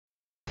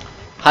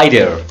Hi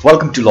there,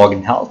 welcome to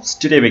Login Helps.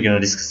 Today we're going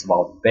to discuss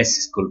about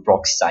best school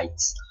proxy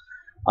sites.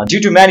 Due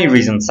to many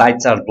reasons,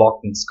 sites are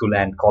blocked in school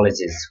and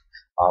colleges.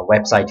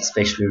 Websites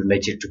especially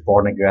related to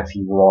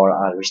pornography, war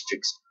are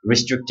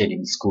restricted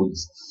in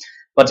schools.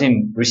 But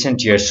in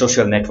recent years,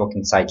 social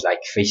networking sites like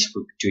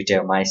Facebook,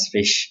 Twitter,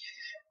 MySpace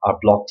are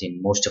blocked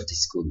in most of the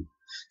school.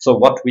 So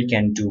what we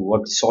can do,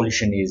 what the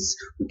solution is,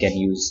 we can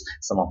use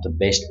some of the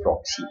best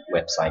proxy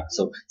websites.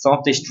 So some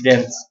of the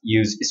students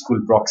use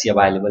school proxy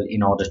available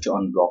in order to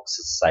unblock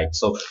the site.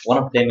 So one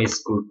of them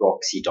is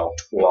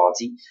schoolproxy.org.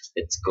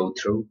 Let's go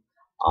through.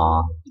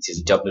 It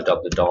is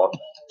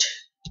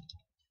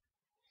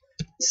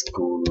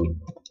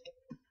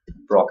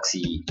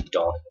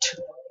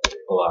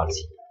www.schoolproxy.org.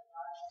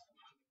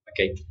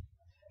 Okay,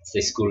 it's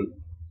the school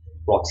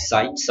proxy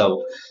site.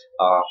 So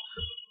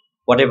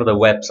whatever the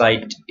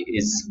website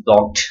is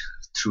blocked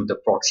through the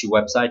proxy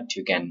website,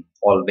 you can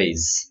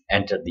always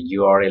enter the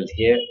URL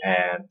here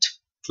and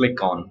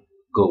click on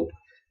go,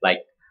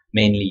 like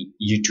mainly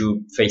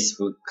YouTube,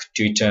 Facebook,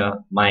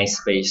 Twitter,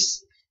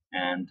 MySpace,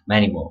 and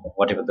many more.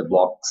 Whatever the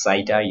block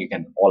site are, you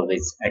can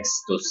always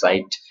access those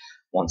sites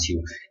once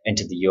you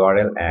enter the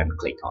URL and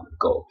click on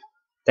go.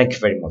 Thank you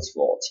very much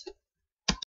for watching.